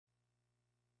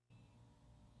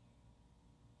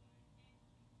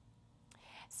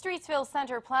Streetsville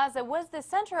Center Plaza was the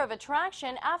center of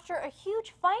attraction after a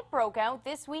huge fight broke out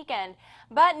this weekend.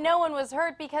 But no one was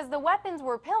hurt because the weapons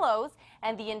were pillows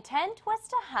and the intent was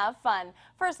to have fun.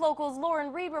 First Local's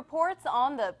Lauren Reed reports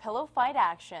on the pillow fight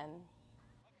action.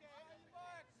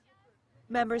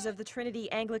 Members of the Trinity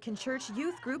Anglican Church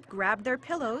youth group grabbed their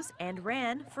pillows and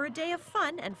ran for a day of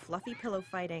fun and fluffy pillow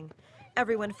fighting.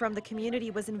 Everyone from the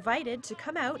community was invited to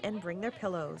come out and bring their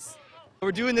pillows.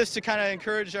 We're doing this to kind of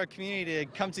encourage our community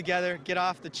to come together, get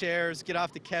off the chairs, get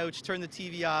off the couch, turn the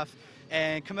TV off,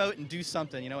 and come out and do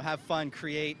something, have fun,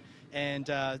 create, and,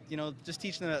 just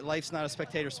teach them that life's not a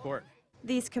spectator sport.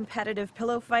 These competitive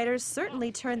pillow fighters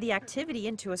certainly turned the activity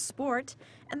into a sport,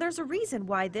 and there's a reason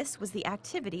why this was the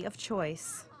activity of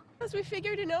choice. As we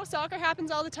figured, soccer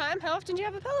happens all the time. How often do you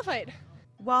have a pillow fight?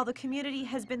 While the community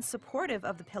has been supportive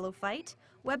of the pillow fight,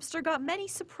 Webster got many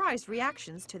surprised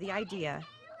reactions to the idea.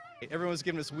 Everyone's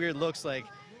giving us weird looks like,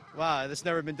 wow, this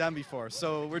never been done before.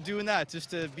 So we're doing that just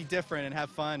to be different and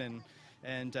have fun,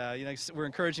 and we're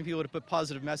encouraging people to put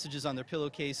positive messages on their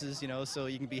pillowcases, so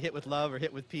you can be hit with love or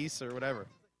hit with peace or whatever.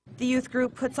 The youth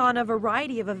group puts on a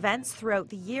variety of events throughout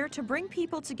the year to bring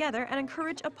people together and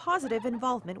encourage a positive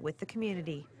involvement with the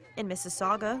community. In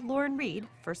Mississauga, Lauren Reed,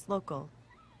 First Local.